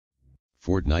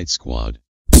Fortnite Squad.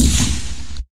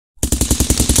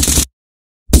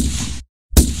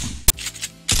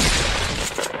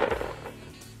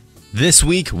 This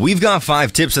week, we've got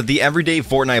 5 tips that the everyday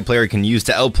Fortnite player can use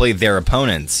to outplay their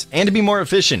opponents, and to be more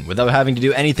efficient without having to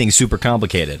do anything super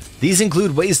complicated. These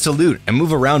include ways to loot and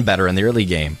move around better in the early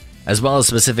game, as well as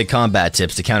specific combat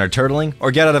tips to counter turtling or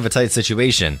get out of a tight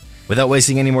situation. Without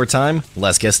wasting any more time,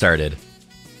 let's get started.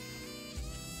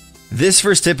 This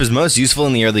first tip is most useful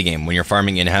in the early game when you're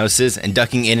farming in houses and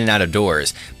ducking in and out of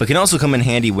doors, but can also come in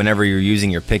handy whenever you're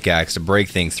using your pickaxe to break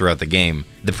things throughout the game.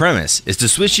 The premise is to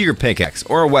switch to your pickaxe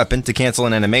or a weapon to cancel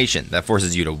an animation that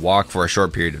forces you to walk for a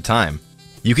short period of time.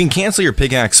 You can cancel your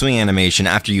pickaxe swing animation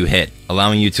after you hit,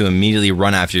 allowing you to immediately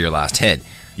run after your last hit.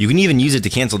 You can even use it to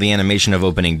cancel the animation of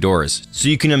opening doors, so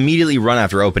you can immediately run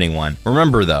after opening one.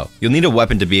 Remember though, you'll need a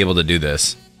weapon to be able to do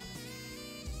this.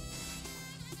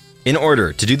 In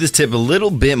order to do this tip a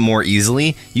little bit more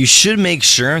easily, you should make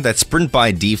sure that sprint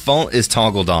by default is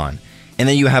toggled on, and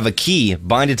then you have a key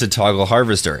binded to toggle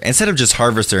harvester instead of just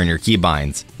harvester in your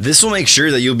keybinds. This will make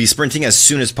sure that you'll be sprinting as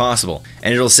soon as possible,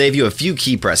 and it'll save you a few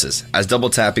key presses, as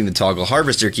double tapping the toggle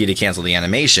harvester key to cancel the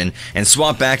animation and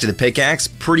swap back to the pickaxe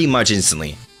pretty much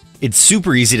instantly. It's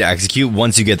super easy to execute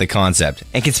once you get the concept,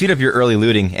 and can speed up your early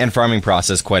looting and farming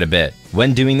process quite a bit.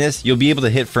 When doing this, you'll be able to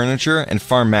hit furniture and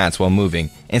farm mats while moving,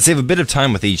 and save a bit of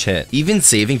time with each hit. Even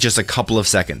saving just a couple of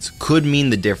seconds could mean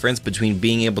the difference between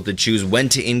being able to choose when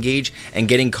to engage and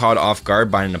getting caught off guard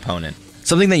by an opponent.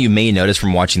 Something that you may notice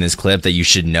from watching this clip that you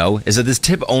should know is that this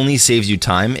tip only saves you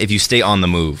time if you stay on the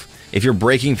move. If you're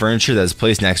breaking furniture that is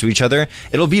placed next to each other,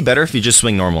 it'll be better if you just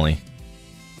swing normally.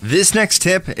 This next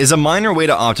tip is a minor way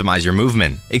to optimize your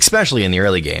movement, especially in the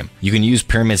early game. You can use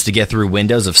pyramids to get through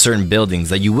windows of certain buildings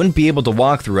that you wouldn't be able to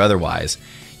walk through otherwise.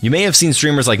 You may have seen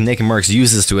streamers like Nick and Mercs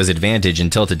use this to his advantage in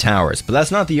Tilted Towers, but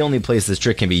that's not the only place this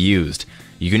trick can be used.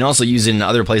 You can also use it in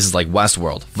other places like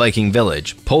Westworld, Viking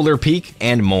Village, Polar Peak,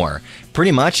 and more.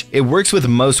 Pretty much, it works with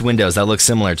most windows that look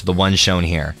similar to the one shown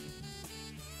here.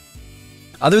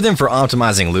 Other than for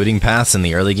optimizing looting paths in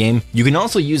the early game, you can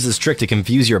also use this trick to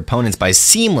confuse your opponents by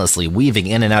seamlessly weaving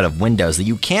in and out of windows that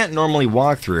you can't normally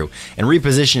walk through and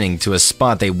repositioning to a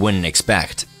spot they wouldn't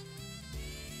expect.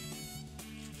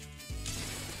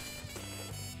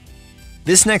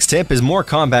 This next tip is more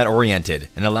combat oriented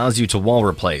and allows you to wall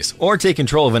replace or take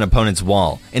control of an opponent's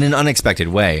wall in an unexpected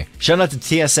way. Shout out to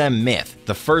TSM Myth,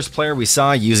 the first player we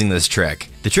saw using this trick.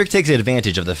 The trick takes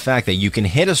advantage of the fact that you can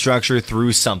hit a structure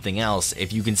through something else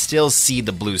if you can still see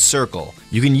the blue circle.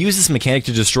 You can use this mechanic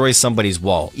to destroy somebody's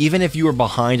wall, even if you are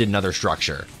behind another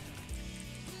structure.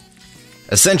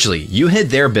 Essentially, you hit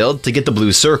their build to get the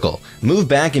blue circle, move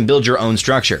back and build your own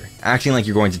structure, acting like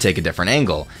you're going to take a different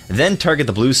angle, then target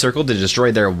the blue circle to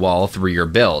destroy their wall through your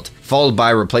build, followed by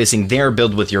replacing their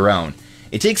build with your own.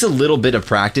 It takes a little bit of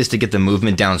practice to get the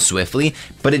movement down swiftly,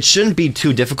 but it shouldn't be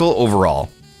too difficult overall.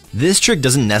 This trick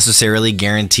doesn't necessarily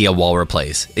guarantee a wall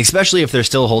replace, especially if they're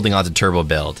still holding on to turbo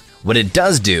build. What it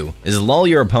does do is lull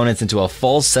your opponents into a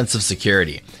false sense of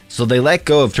security, so they let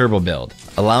go of turbo build,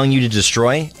 allowing you to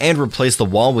destroy and replace the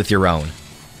wall with your own.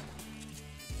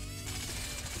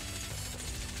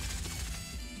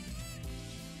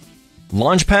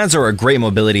 Launch pads are a great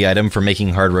mobility item for making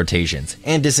hard rotations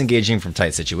and disengaging from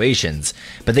tight situations,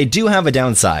 but they do have a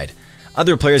downside.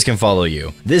 Other players can follow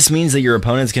you. This means that your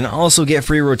opponents can also get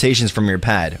free rotations from your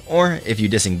pad, or if you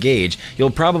disengage,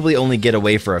 you'll probably only get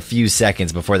away for a few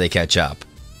seconds before they catch up.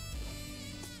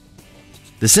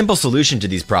 The simple solution to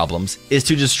these problems is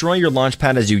to destroy your launch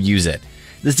pad as you use it.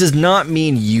 This does not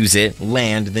mean use it,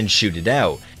 land, then shoot it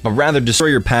out, but rather destroy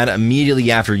your pad immediately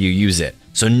after you use it,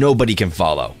 so nobody can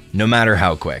follow, no matter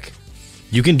how quick.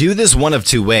 You can do this one of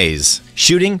two ways,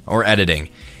 shooting or editing.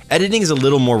 Editing is a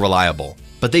little more reliable,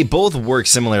 but they both work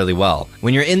similarly well.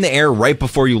 When you're in the air right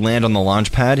before you land on the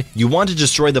launch pad, you want to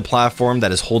destroy the platform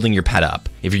that is holding your pad up.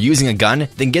 If you're using a gun,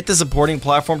 then get the supporting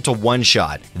platform to one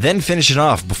shot, then finish it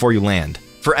off before you land.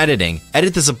 For editing,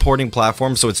 edit the supporting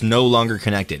platform so it's no longer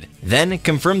connected. Then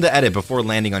confirm the edit before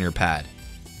landing on your pad.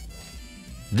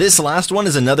 This last one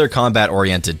is another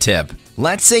combat-oriented tip.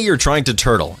 Let's say you're trying to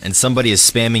turtle and somebody is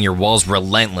spamming your walls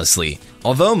relentlessly.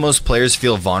 Although most players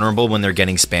feel vulnerable when they're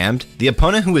getting spammed, the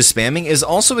opponent who is spamming is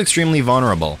also extremely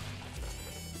vulnerable.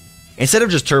 Instead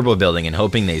of just turbo building and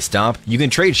hoping they stop, you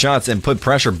can trade shots and put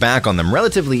pressure back on them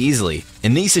relatively easily.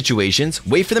 In these situations,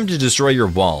 wait for them to destroy your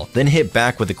wall, then hit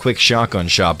back with a quick shotgun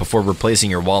shot before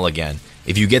replacing your wall again.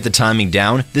 If you get the timing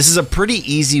down, this is a pretty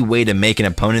easy way to make an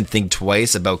opponent think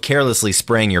twice about carelessly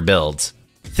spraying your builds.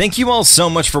 Thank you all so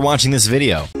much for watching this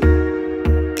video.